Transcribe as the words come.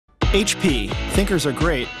HP. Thinkers are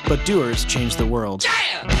great, but doers change the world.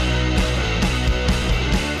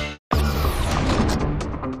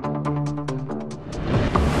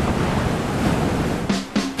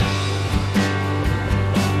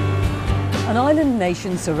 An island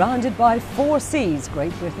nation surrounded by 4 seas,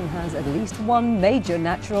 Great Britain has at least one major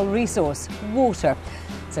natural resource: water.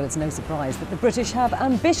 So it's no surprise that the British have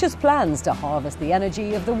ambitious plans to harvest the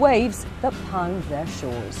energy of the waves that pound their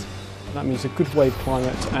shores. That means a good wave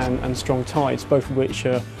climate and strong tides, both of which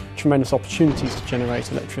are tremendous opportunities to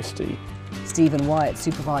generate electricity. Stephen Wyatt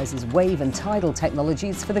supervises wave and tidal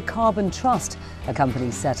technologies for the Carbon Trust, a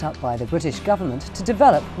company set up by the British government to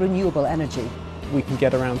develop renewable energy. We can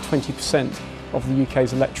get around 20% of the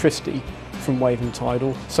UK's electricity from wave and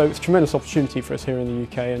tidal, so it's a tremendous opportunity for us here in the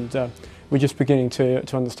UK, and we're just beginning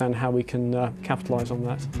to understand how we can capitalise on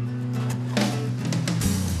that.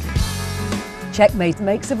 Checkmate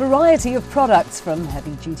makes a variety of products, from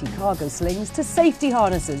heavy-duty cargo slings to safety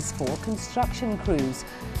harnesses for construction crews.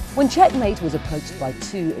 When Checkmate was approached by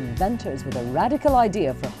 2 inventors with a radical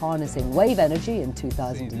idea for harnessing wave energy in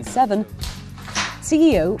 2007,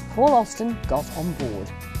 CEO Paul Austin got on board.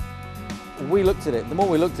 We looked at it. The more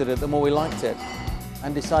we looked at it, the more we liked it,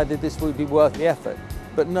 and decided this would be worth the effort,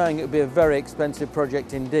 but knowing it would be a very expensive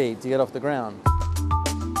project indeed to get off the ground.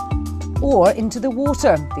 Or into the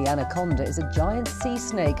water. The Anaconda is a giant sea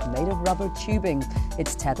snake made of rubber tubing.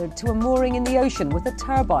 It's tethered to a mooring in the ocean with a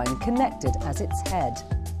turbine connected as its head.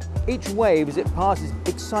 Each wave, as it passes,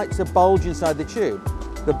 excites a bulge inside the tube.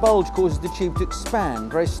 The bulge causes the tube to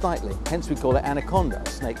expand very slightly, hence we call it Anaconda, a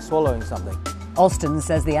snake swallowing something. Austin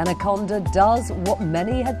says the Anaconda does what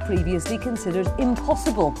many had previously considered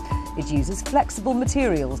impossible. It uses flexible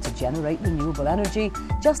materials to generate renewable energy,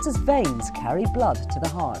 just as veins carry blood to the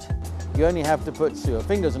heart. You only have to put your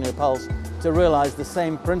fingers on your pulse to realise the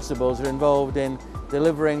same principles are involved in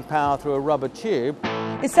delivering power through a rubber tube.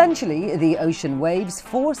 Essentially, the ocean waves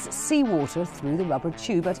force seawater through the rubber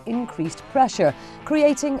tube at increased pressure,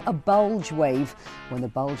 creating a bulge wave. When the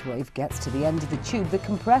bulge wave gets to the end of the tube, the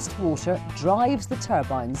compressed water drives the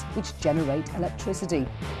turbines, which generate electricity.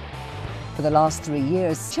 For the last 3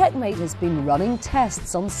 years, Checkmate has been running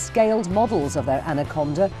tests on scaled models of their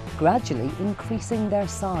Anaconda, gradually increasing their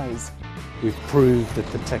size. We've proved that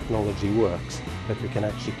the technology works, that we can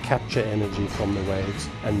actually capture energy from the waves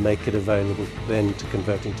and make it available then to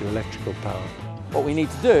convert into electrical power. What we need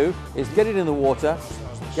to do is get it in the water,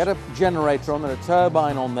 get a generator on there, a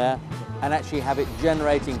turbine on there, and actually have it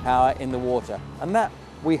generating power in the water. And that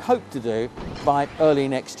we hope to do by early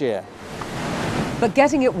next year. But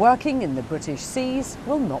getting it working in the British seas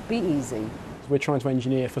will not be easy. We're trying to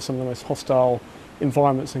engineer for some of the most hostile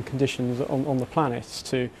environments and conditions on the planet,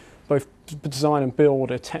 to both design and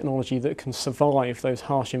build a technology that can survive those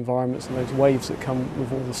harsh environments and those waves that come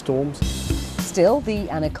with all the storms. Still, the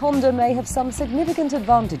Anaconda may have some significant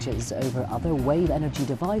advantages over other wave energy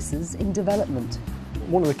devices in development.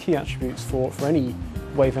 One of the key attributes for any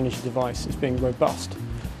wave energy device is being robust,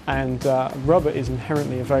 and rubber is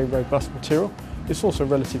inherently a very robust material. It's also a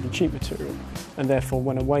relatively cheap material, and therefore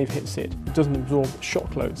when a wave hits it, it doesn't absorb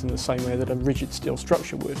shock loads in the same way that a rigid steel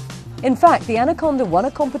structure would. In fact, the Anaconda won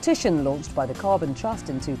a competition launched by the Carbon Trust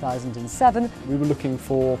in 2007. We were looking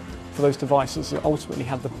for those devices that ultimately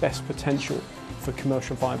had the best potential for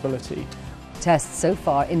commercial viability. Tests so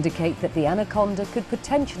far indicate that the Anaconda could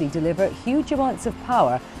potentially deliver huge amounts of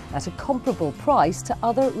power at a comparable price to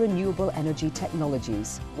other renewable energy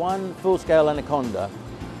technologies. One full-scale Anaconda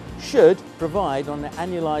should provide, on an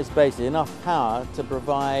annualised basis, enough power to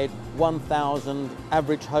provide 1,000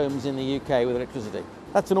 average homes in the UK with electricity.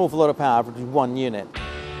 That's an awful lot of power for just one unit.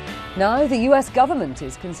 Now the US government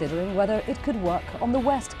is considering whether it could work on the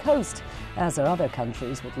west coast, as are other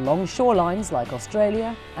countries with long shorelines like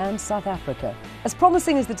Australia and South Africa. As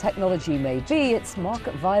promising as the technology may be, its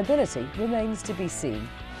market viability remains to be seen.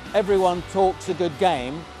 Everyone talks a good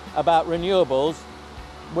game about renewables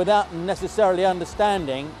without necessarily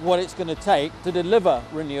understanding what it's going to take to deliver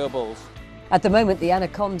renewables. At the moment, the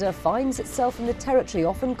Anaconda finds itself in the territory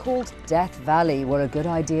often called Death Valley, where a good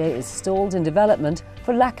idea is stalled in development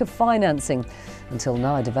for lack of financing. Until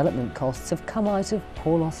now, development costs have come out of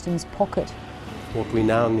Paul Austin's pocket. What we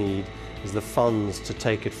now need is the funds to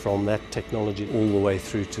take it from that technology all the way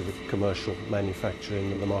through to the commercial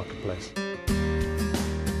manufacturing of the marketplace.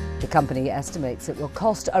 The company estimates it will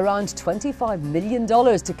cost around $25 million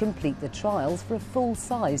to complete the trials for a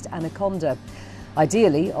full-sized Anaconda.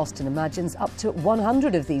 Ideally, Austin imagines up to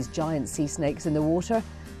 100 of these giant sea snakes in the water,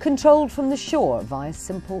 controlled from the shore via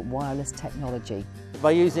simple wireless technology.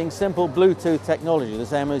 By using simple Bluetooth technology, the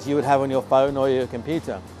same as you would have on your phone or your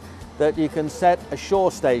computer, that you can set a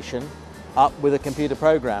shore station up with a computer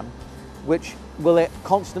program which will get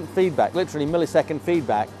constant feedback, literally millisecond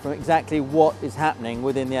feedback, from exactly what is happening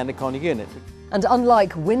within the Anaconda unit. And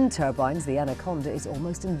unlike wind turbines, the Anaconda is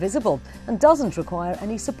almost invisible and doesn't require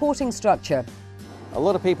any supporting structure. A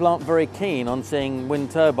lot of people aren't very keen on seeing wind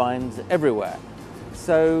turbines everywhere.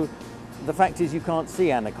 So the fact is you can't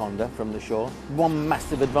see Anaconda from the shore. One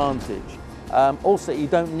massive advantage. Also, you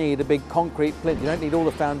don't need a big concrete plinth. You don't need all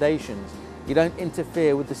the foundations. You don't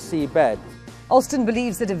interfere with the seabed. Alston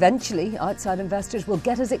believes that eventually outside investors will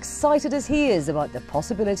get as excited as he is about the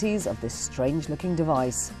possibilities of this strange-looking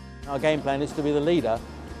device. Our game plan is to be the leader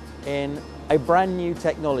in a brand new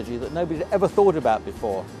technology that nobody's ever thought about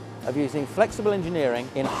before, of using flexible engineering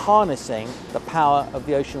in harnessing the power of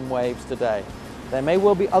the ocean waves today. There may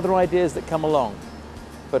well be other ideas that come along,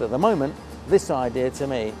 but at the moment, this idea to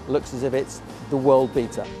me looks as if it's the world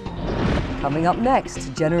beater. Coming up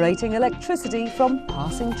next, generating electricity from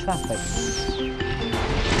passing traffic.